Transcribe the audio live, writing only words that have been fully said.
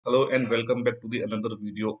Hello and welcome back to the another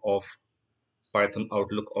video of Python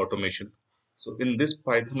Outlook automation. So in this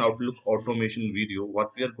Python Outlook automation video, what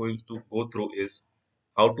we are going to go through is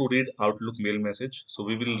how to read Outlook mail message. So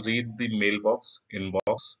we will read the mailbox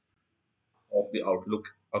inbox of the Outlook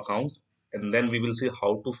account, and then we will see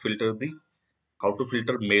how to filter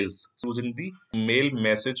mails using the mail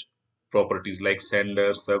message properties like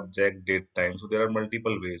sender, subject, date, time. So there are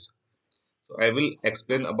multiple ways. So I will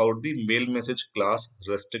explain about the mail message class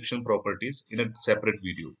restriction properties in a separate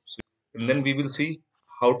video. And then we will see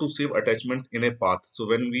how to save attachment in a path. So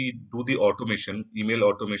when we do the automation, email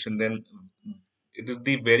automation, then it is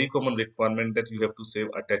the very common requirement that you have to save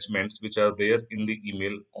attachments which are there in the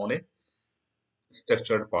email on a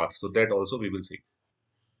structured path. So that also we will see.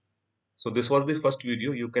 So this was the first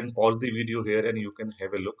video. You can pause the video here and you can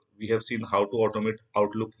have a look. We have seen how to automate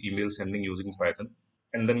Outlook email sending using Python.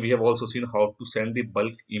 And then we have also seen how to send the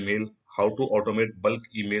bulk email, how to automate bulk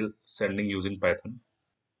email sending using Python.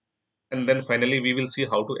 And then finally, we will see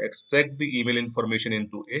how to extract the email information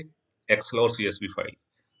into a Excel or CSV file.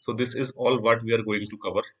 So this is all what we are going to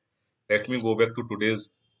cover. Let me go back to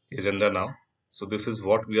today's agenda now. So this is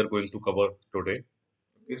what we are going to cover today.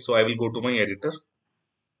 Okay, so I will go to my editor.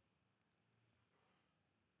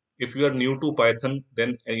 If you are new to Python,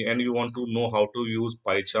 then and you want to know how to use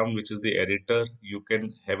PyCharm, which is the editor, you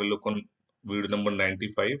can have a look on video number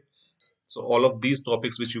 95. So all of these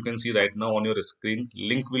topics which you can see right now on your screen,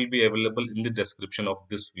 link will be available in the description of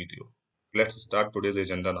this video. Let's start today's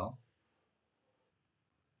agenda now.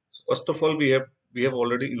 So first of all, we have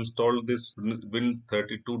already installed this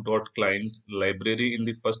Win32.client library in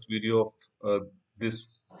the first video of this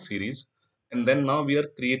series. And then now we are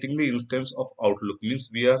creating the instance of Outlook, means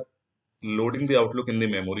we are loading the Outlook in the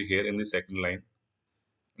memory here in the second line.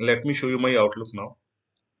 Let me show you my Outlook now.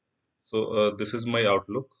 So this is my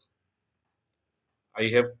Outlook. I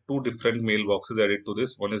have two different mailboxes added to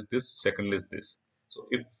this. One is this, second is this. So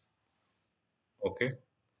if, okay,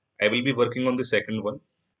 I will be working on the second one.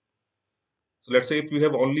 So let's say if you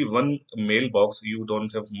have only one mailbox, you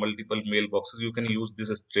don't have multiple mailboxes, you can use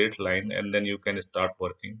this straight line and then you can start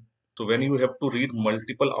working. So when you have to read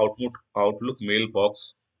multiple Outlook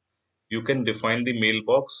mailbox, you can define the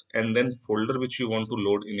mailbox and then folder which you want to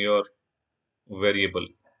load in your variable.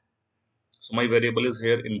 So my variable is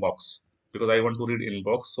here inbox because I want to read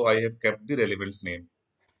inbox. So I have kept the relevant name.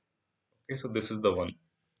 Okay, so this is the one.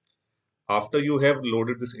 After you have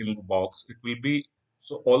loaded this inbox, it will be,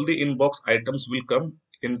 so all the inbox items will come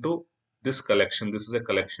into this collection. This is a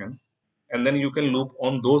collection, and then you can loop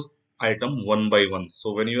on those item one by one.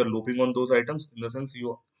 So when you are looping on those items, in the sense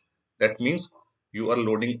that means you are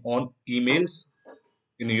loading on emails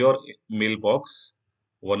in your mailbox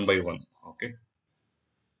one by one. Okay,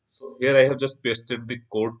 so here I have just pasted the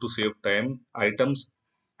code to save time. Items,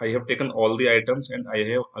 I have taken all the items and I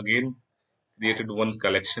have again created one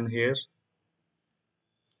collection here,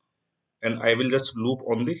 and I will just loop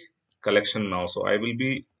on the collection now. So I will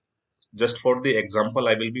be, just for the example,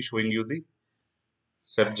 I will be showing you the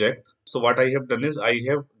subject. So what I have done is I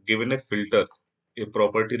have given a filter, a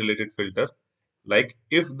property related filter, like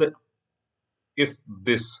if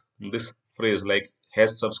this phrase like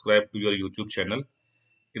has subscribed to your YouTube channel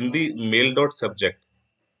in the mail dot subject.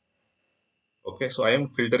 Okay, so I am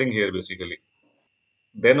filtering here basically.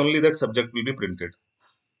 Then only that subject will be printed.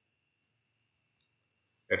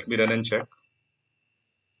 Let me run and check.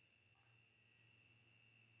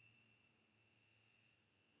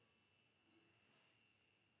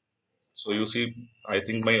 So you see, I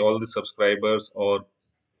think my all the subscribers or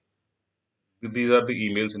these are the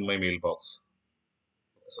emails in my mailbox.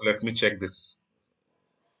 So let me check this.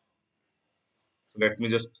 So let me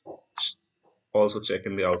just also check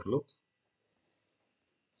in the Outlook.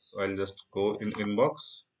 So I'll just go in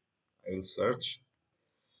inbox. I will search.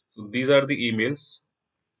 So these are the emails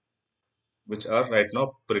which are right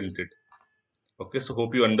now printed. Okay, so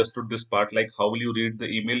hope you understood this part. Like how will you read the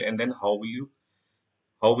email and then how will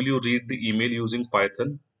you read the email using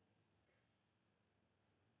Python,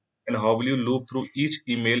 and how will you loop through each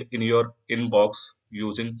email in your inbox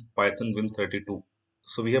using Python Win32.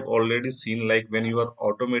 So we have already seen, like when you are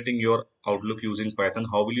automating your Outlook using Python,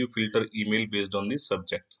 how will you filter email based on the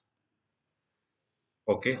subject.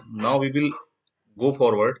 Okay, now we will go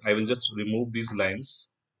forward. I will just remove these lines.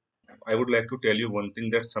 I would like to tell you one thing,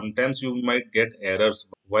 that sometimes you might get errors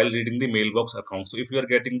while reading the mailbox account. So if you are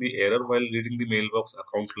getting the error while reading the mailbox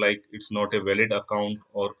account, like it's not a valid account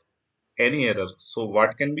or any error, so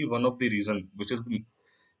what can be one of the reason, which is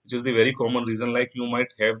the very common reason, like you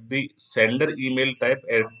might have the sender email type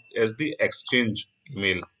as the exchange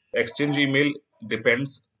email. Exchange email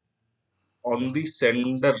depends on the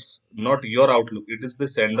senders, not your Outlook. It is the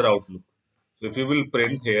sender Outlook. So if you will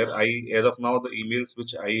print here, as of now the emails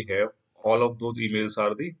which I have, all of those emails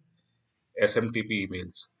are the SMTP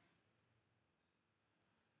emails.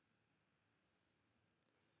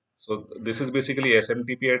 So this is basically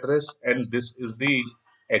SMTP address and this is the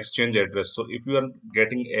exchange address. So if you are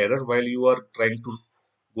getting error while you are trying to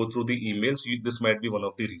go through the emails, this might be one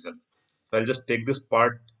of the reason. So I'll just take this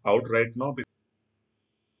part out right now.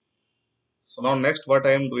 So now next what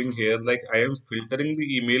I am doing here, like I am filtering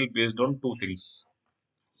the email based on two things.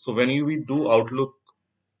 So when we do Outlook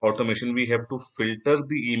automation, we have to filter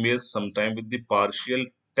the emails sometime with the partial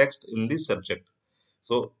text in the subject.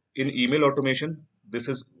 So in email automation, this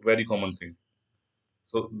is very common thing.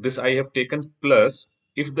 So this I have taken plus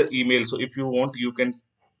if the email, so if you want, you can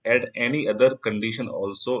add any other condition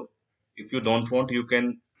also. If you don't want, you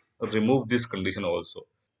can remove this condition also.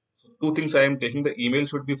 So two things I am taking, the email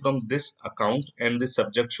should be from this account and the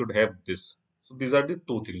subject should have this. So these are the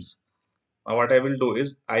two things. Now what I will do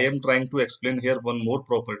is I am trying to explain here one more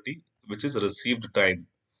property which is received time.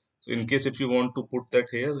 So in case if you want to put that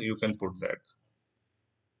here, you can put that.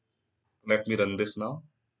 Let me run this now.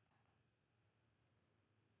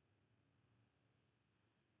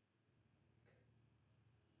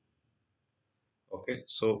 Okay,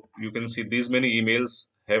 so you can see these many emails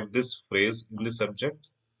have this phrase in the subject,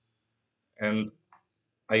 and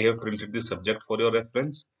I have printed the subject for your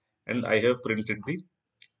reference, and I have printed the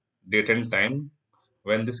date and time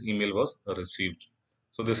when this email was received.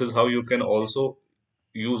 So this is how you can also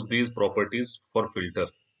use these properties for filter.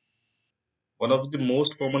 One of the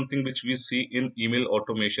most common thing which we see in email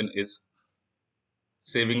automation is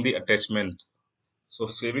saving the attachment. So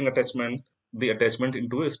saving the attachment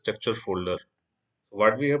into a structure folder. So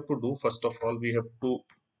what we have to do, first of all, we have to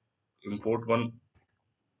import one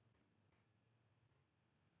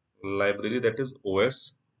library, that is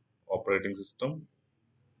OS, operating system,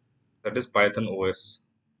 that is Python OS.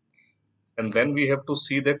 And then we have to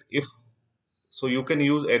see that if, so you can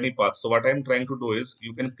use any path. So what I'm trying to do is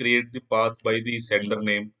you can create the path by the sender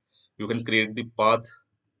name. You can create the path,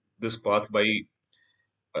 this path by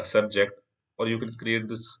a subject, or you can create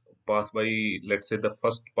this path by, let's say, the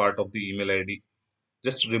first part of the email ID.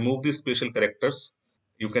 Just remove the special characters.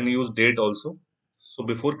 You can use date also. So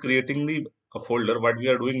before creating the a folder, what we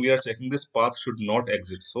are doing, we are checking this path should not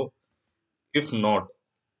exist. So if not,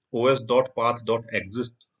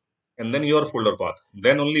 os.path.exist and then your folder path,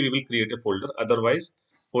 then only we will create a folder. Otherwise,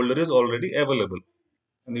 folder is already available.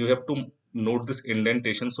 And you have to note this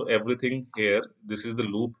indentation. So everything here, this is the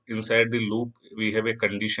loop. Inside the loop, we have a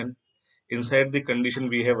condition. Inside the condition,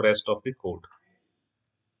 we have rest of the code.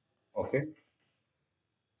 Okay.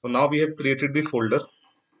 So now we have created the folder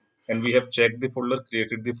and we have checked the folder,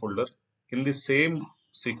 created the folder in the same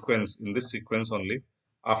sequence, in this sequence only.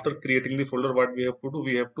 After creating the folder, what we have to do,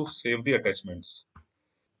 we have to save the attachments.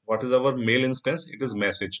 What is our mail instance? It is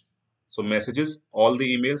message. So messages, all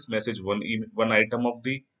the emails, message one item of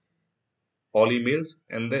the all emails,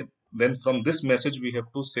 and then from this message we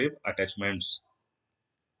have to save attachments.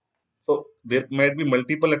 So there might be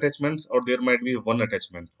multiple attachments or there might be one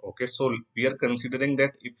attachment. Okay, so we are considering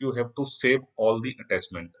that if you have to save all the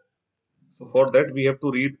attachment. So for that we have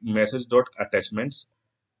to read message.attachments.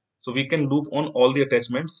 So we can loop on all the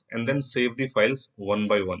attachments and then save the files one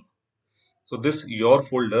by one. So this your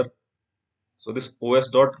folder. So this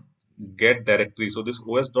os.get directory. So this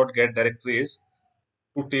os.get directory is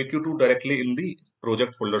to take you to directly in the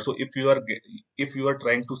project folder. So if you are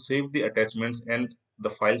trying to save the attachments and the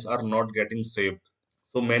files are not getting saved.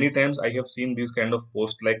 So many times I have seen these kind of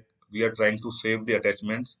posts like we are trying to save the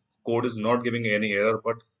attachments. Code is not giving any error,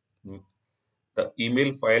 but the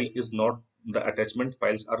email file is not, the attachment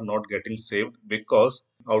files are not getting saved because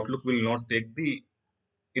Outlook will not take the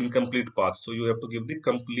incomplete path. So you have to give the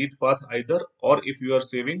complete path either, or if you are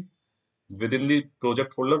saving within the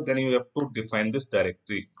project folder, then you have to define this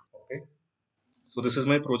directory. Okay. So this is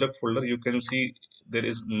my project folder. You can see there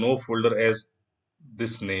is no folder as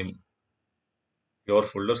this name, your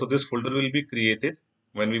folder. So this folder will be created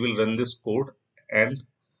when we will run this code. And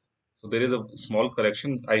so there is a small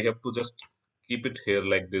correction. I have to just keep it here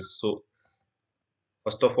like this. So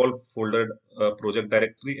first of all, folder project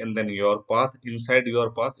directory and then your path. Inside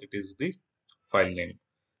your path, it is the file name.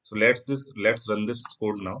 So let's run this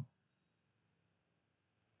code now.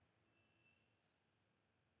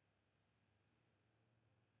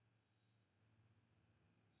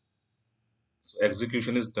 So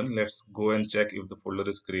execution is done. Let's go and check if the folder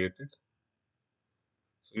is created.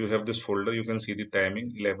 So you have this folder. You can see the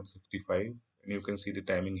timing 11:55, and you can see the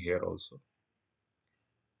timing here also.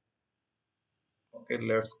 Okay,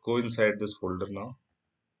 let's go inside this folder now.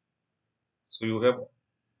 So you have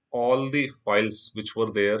all the files which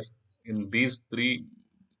were there in these three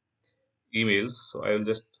emails. So I will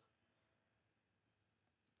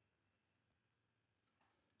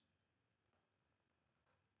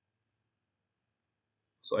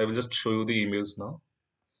just show you the emails now.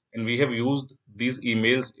 And we have used these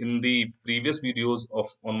emails in the previous videos of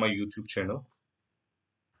on my YouTube channel.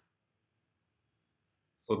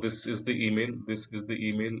 So this is the email, this is the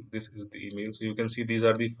email, this is the email. So you can see these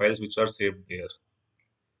are the files which are saved there.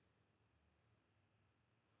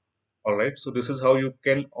 All right. So this is how you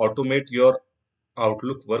can automate your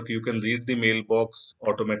Outlook work. You can read the mailbox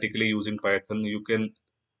automatically using Python. You can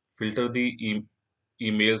filter the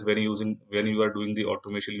emails when you are doing the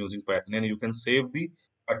automation using Python, and you can save the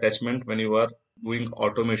attachment when you are doing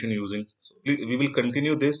automation using. So we will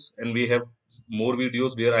continue this, and we have more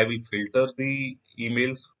videos where I will filter the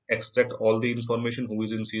emails, extract all the information who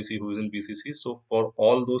is in CC, who is in BCC. So for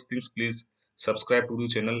all those things, please subscribe to the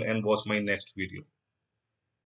channel and watch my next video.